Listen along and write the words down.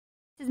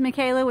This is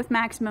Michaela with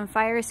Maximum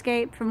Fire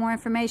Escape. For more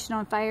information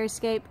on fire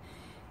escape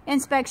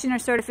inspection or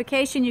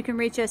certification, you can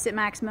reach us at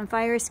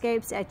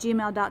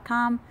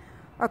maximumfireescapes@gmail.com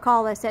or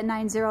call us at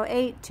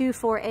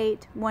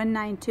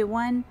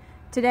 908-248-1921.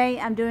 Today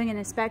I'm doing an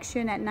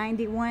inspection at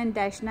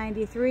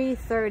 91-93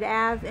 3rd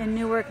Ave in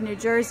Newark, New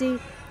Jersey.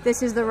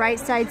 This is the right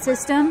side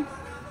system.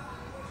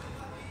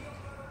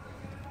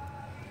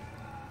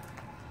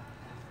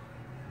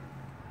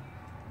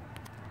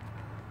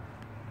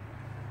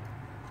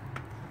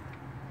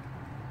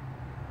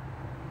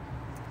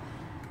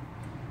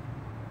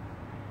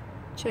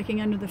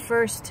 Checking under the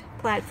first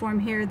platform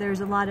here,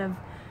 there's a lot of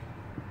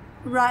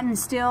rotten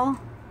steel.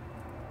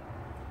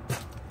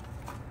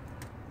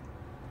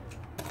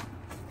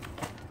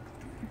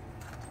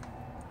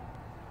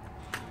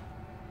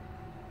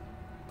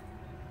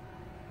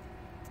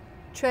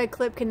 Tread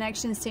clip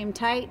connections seem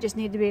tight, just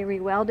need to be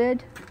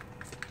re-welded.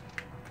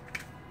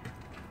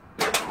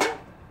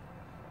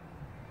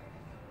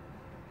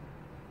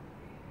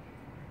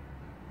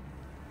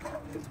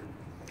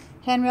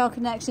 Handrail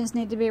connections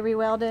need to be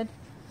re-welded.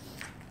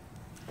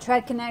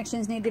 Tread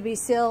connections need to be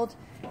sealed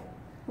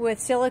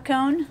with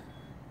silicone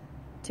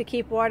to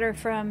keep water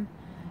from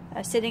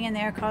sitting in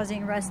there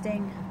causing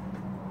rusting.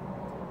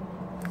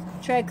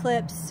 Tread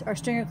clips or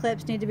stringer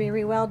clips need to be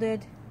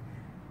re-welded.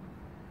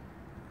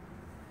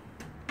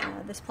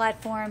 This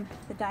platform,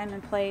 the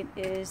diamond plate,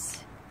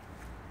 is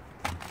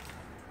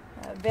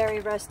very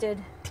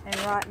rusted and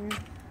rotten.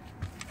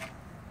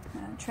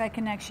 Tread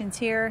connections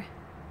here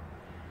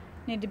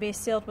need to be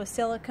sealed with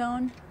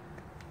silicone.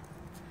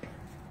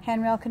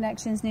 Handrail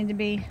connections need to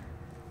be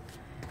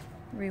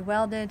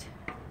re-welded.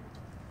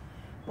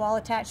 Wall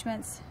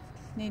attachments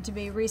need to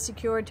be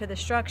re-secured to the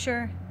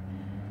structure.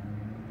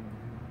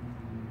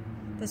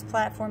 This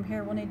platform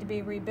here will need to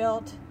be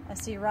rebuilt. I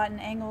see rotten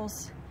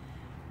angles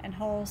and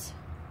holes.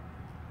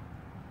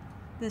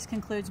 This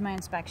concludes my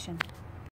inspection.